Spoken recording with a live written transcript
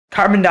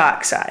Carbon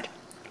dioxide.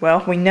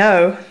 Well, we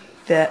know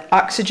that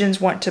oxygens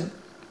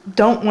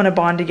don't want to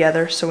bond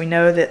together, so we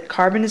know that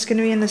carbon is going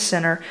to be in the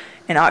center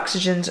and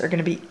oxygens are going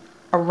to be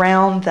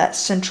around that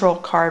central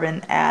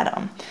carbon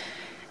atom.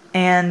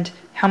 And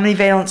how many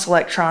valence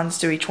electrons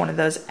do each one of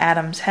those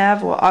atoms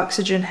have? Well,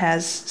 oxygen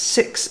has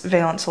 6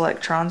 valence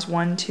electrons.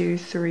 1, 2,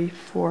 3,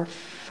 4,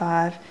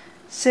 5,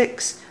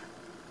 6.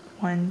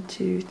 1,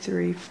 2,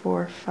 3,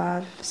 4,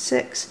 5,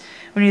 6.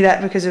 We knew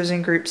that because it was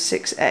in group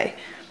 6A.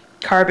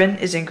 Carbon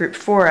is in group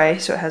 4A,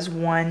 so it has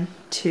 1,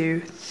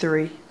 2,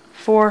 3,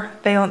 4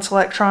 valence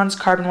electrons.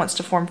 Carbon wants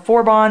to form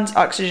 4 bonds.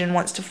 Oxygen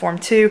wants to form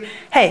 2.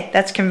 Hey,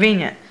 that's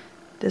convenient.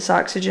 This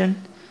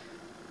oxygen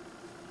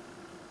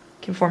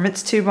can form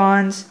its 2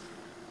 bonds.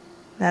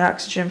 That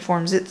oxygen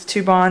forms its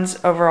 2 bonds.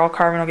 Overall,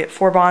 carbon will get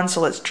 4 bonds, so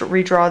let's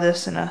redraw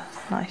this in a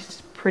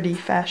nice, pretty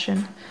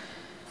fashion.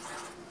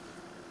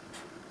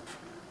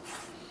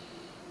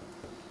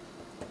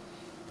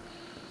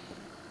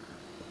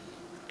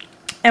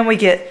 And we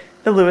get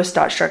the Lewis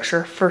dot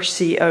structure for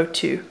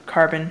CO2,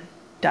 carbon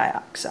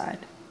dioxide.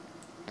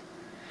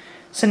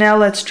 So now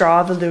let's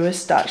draw the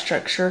Lewis dot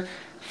structure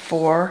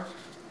for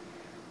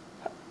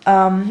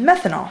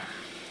methanol.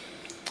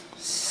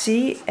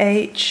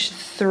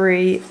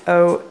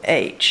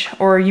 CH3OH,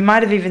 or you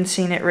might have even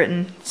seen it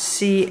written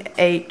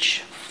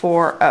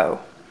CH4O.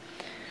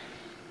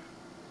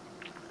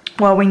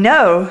 Well, we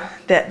know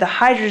that the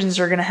hydrogens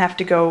are going to have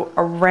to go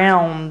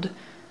around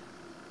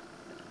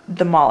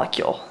the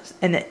molecule,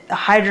 and that the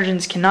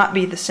hydrogens cannot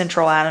be the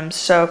central atoms,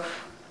 so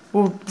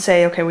we'll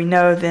say, okay, we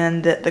know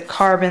then that the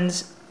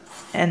carbons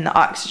and the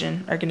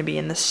oxygen are going to be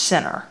in the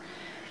center.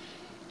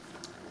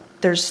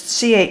 There's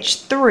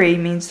CH3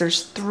 means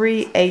there's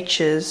 3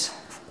 H's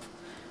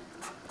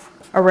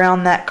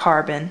around that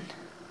carbon,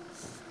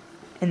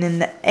 and then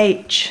the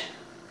H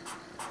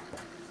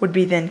would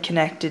be then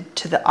connected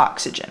to the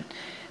oxygen.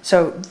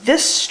 So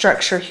this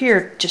structure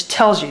here just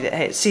tells you that,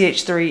 hey, it's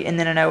CH3 and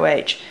then an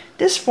OH.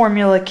 This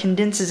formula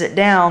condenses it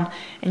down,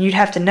 and you'd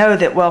have to know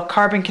that, well,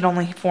 carbon can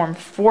only form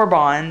 4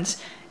 bonds,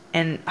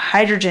 and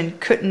hydrogen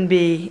couldn't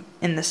be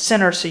in the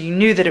center, so you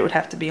knew that it would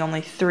have to be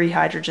only 3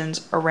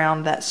 hydrogens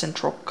around that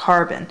central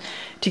carbon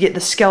to get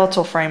the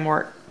skeletal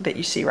framework that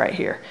you see right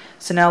here.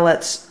 So now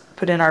let's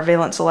put in our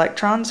valence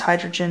electrons.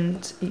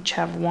 Hydrogens each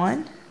have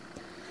 1.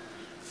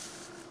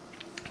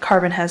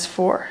 Carbon has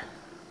 4.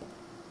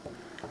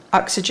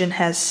 Oxygen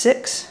has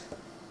 6.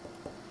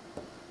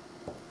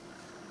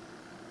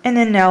 And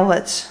then now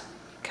let's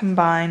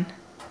combine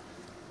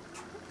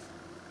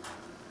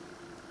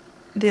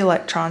the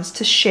electrons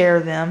to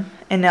share them,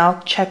 and now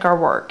check our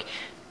work.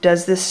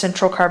 Does this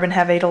central carbon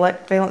have 8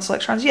 valence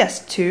electrons?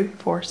 Yes, 2,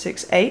 4,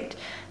 6, 8.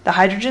 The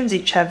hydrogens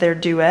each have their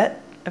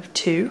duet of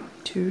 2,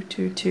 2,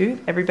 2, 2.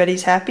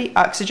 Everybody's happy.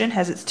 Oxygen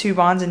has its 2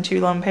 bonds and 2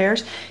 lone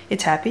pairs.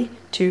 It's happy.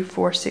 2,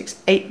 4,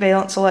 6, 8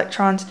 valence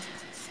electrons.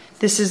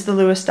 This is the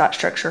Lewis dot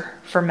structure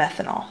for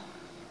methanol.